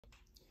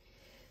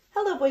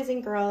Hello, boys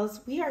and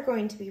girls. We are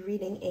going to be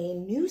reading a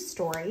new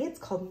story. It's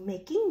called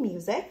Making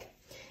Music,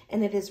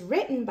 and it is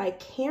written by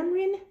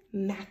Cameron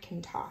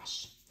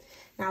Mackintosh.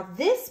 Now,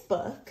 this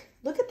book,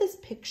 look at this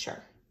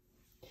picture.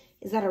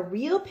 Is that a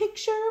real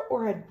picture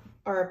or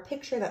a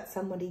picture that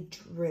somebody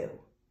drew?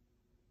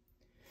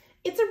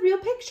 It's a real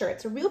picture.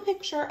 It's a real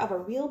picture of a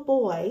real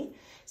boy.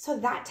 So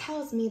that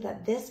tells me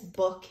that this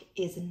book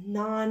is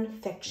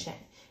nonfiction.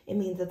 It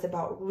means it's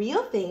about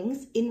real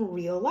things in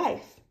real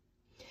life.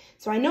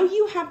 So I know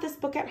you have this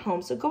book at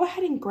home, so go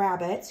ahead and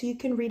grab it so you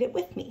can read it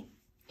with me.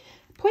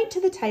 Point to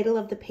the title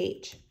of the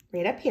page,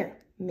 right up here,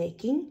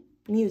 Making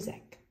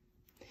Music.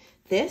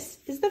 This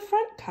is the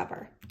front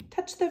cover.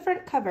 Touch the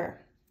front cover.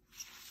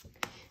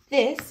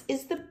 This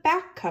is the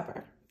back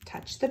cover.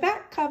 Touch the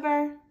back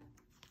cover.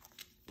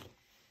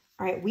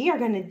 All right, we are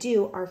going to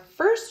do our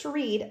first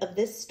read of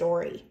this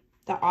story.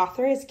 The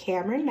author is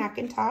Cameron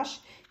Mackintosh.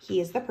 He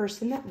is the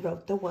person that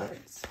wrote the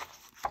words.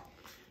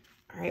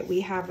 All right,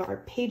 we have our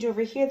page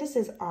over here. This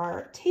is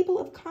our table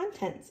of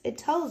contents. It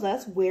tells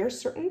us where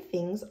certain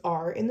things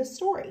are in the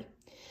story.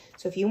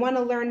 So if you want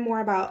to learn more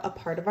about a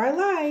part of our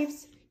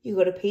lives, you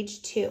go to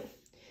page 2.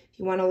 If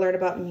you want to learn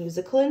about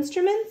musical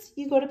instruments,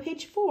 you go to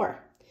page 4.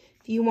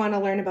 If you want to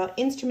learn about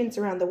instruments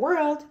around the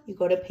world, you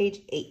go to page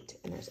 8.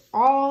 And there's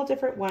all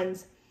different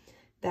ones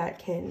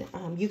that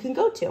you can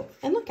go to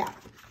and look at.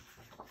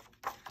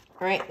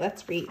 All right,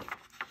 let's read.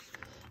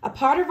 A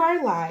part of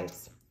our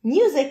lives.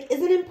 Music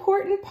is an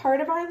important part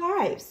of our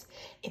lives.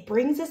 It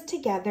brings us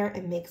together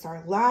and makes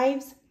our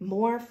lives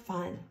more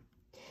fun.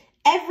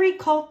 Every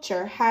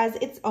culture has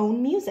its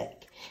own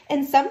music.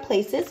 In some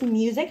places,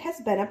 music has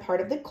been a part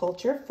of the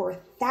culture for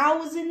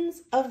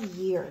thousands of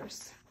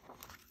years.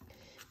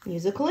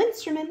 Musical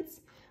instruments.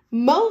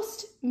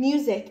 Most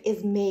music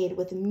is made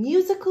with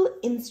musical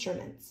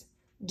instruments.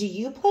 Do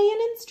you play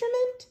an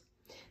instrument?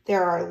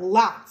 There are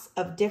lots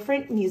of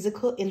different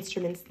musical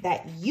instruments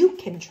that you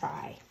can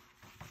try.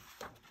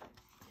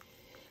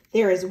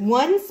 There is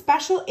one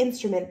special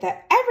instrument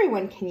that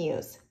everyone can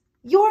use.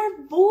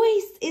 Your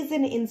voice is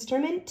an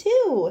instrument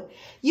too.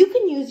 You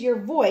can use your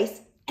voice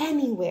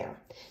anywhere.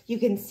 You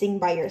can sing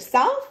by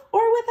yourself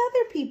or with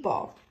other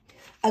people.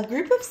 A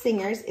group of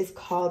singers is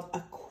called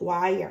a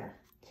choir.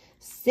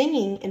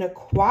 Singing in a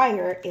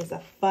choir is a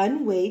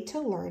fun way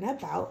to learn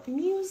about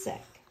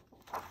music.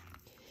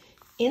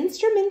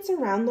 Instruments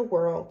around the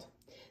world.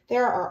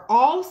 There are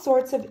all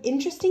sorts of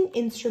interesting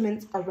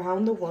instruments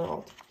around the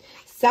world.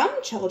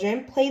 Some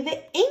children play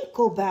the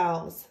ankle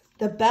bells.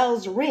 The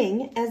bells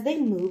ring as they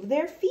move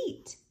their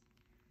feet.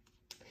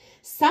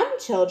 Some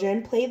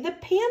children play the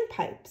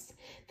panpipes.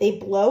 They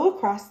blow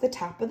across the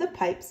top of the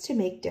pipes to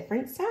make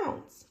different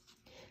sounds.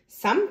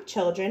 Some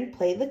children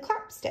play the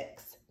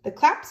clapsticks. The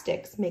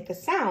clapsticks make a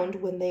sound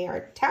when they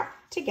are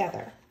tapped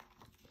together.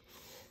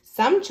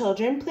 Some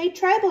children play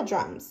tribal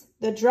drums.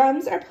 The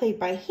drums are played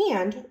by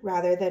hand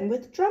rather than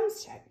with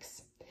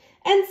drumsticks.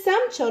 And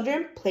some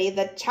children play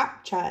the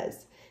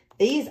chapchas.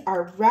 These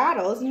are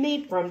rattles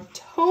made from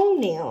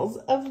toenails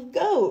of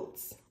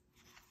goats.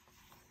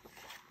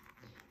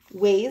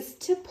 Ways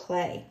to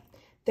play.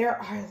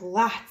 There are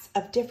lots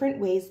of different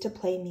ways to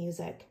play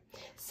music.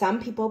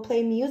 Some people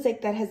play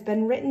music that has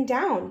been written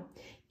down.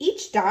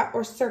 Each dot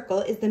or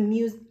circle in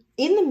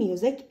the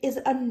music is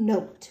a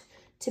note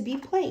to be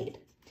played.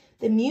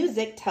 The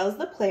music tells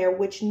the player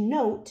which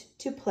note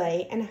to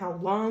play and how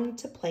long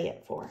to play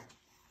it for.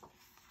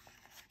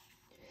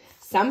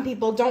 Some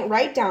people don't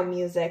write down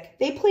music.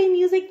 They play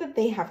music that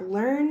they have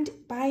learned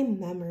by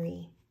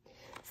memory.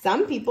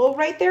 Some people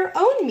write their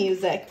own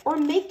music or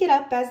make it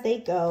up as they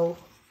go.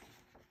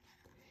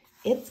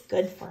 It's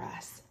good for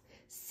us.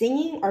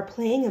 Singing or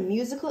playing a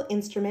musical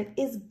instrument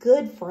is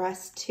good for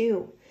us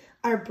too.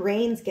 Our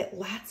brains get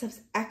lots of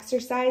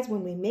exercise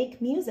when we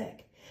make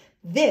music.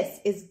 This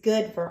is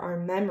good for our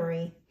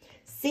memory.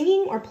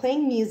 Singing or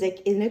playing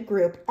music in a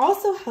group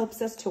also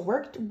helps us to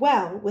work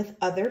well with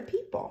other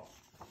people.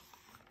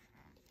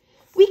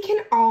 We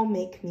can all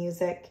make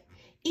music.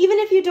 Even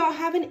if you don't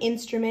have an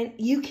instrument,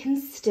 you can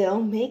still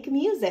make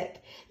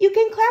music. You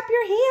can clap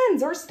your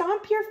hands or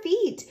stomp your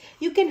feet.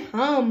 You can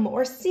hum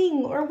or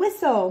sing or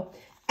whistle.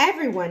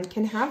 Everyone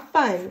can have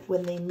fun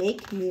when they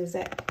make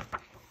music.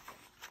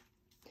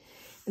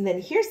 And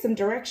then here's some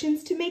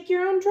directions to make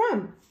your own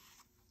drum.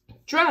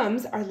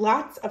 Drums are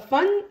lots of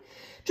fun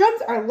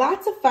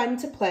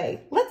to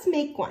play. Let's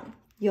make one.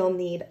 You'll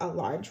need a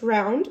large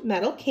round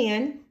metal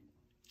can,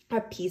 a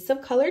piece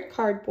of colored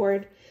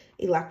cardboard,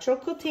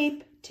 electrical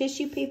tape,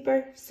 tissue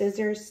paper,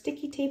 scissors,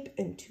 sticky tape,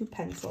 and 2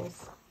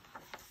 pencils.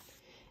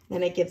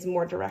 Then it gives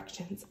more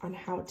directions on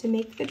how to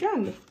make the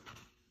drum.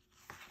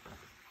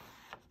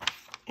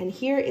 And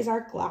here is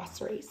our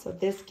glossary. So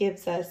this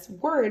gives us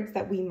words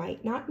that we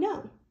might not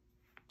know.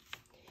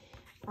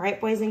 All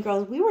right, boys and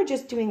girls, we were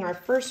just doing our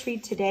first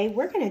read today.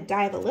 We're going to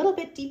dive a little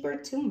bit deeper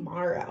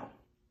tomorrow.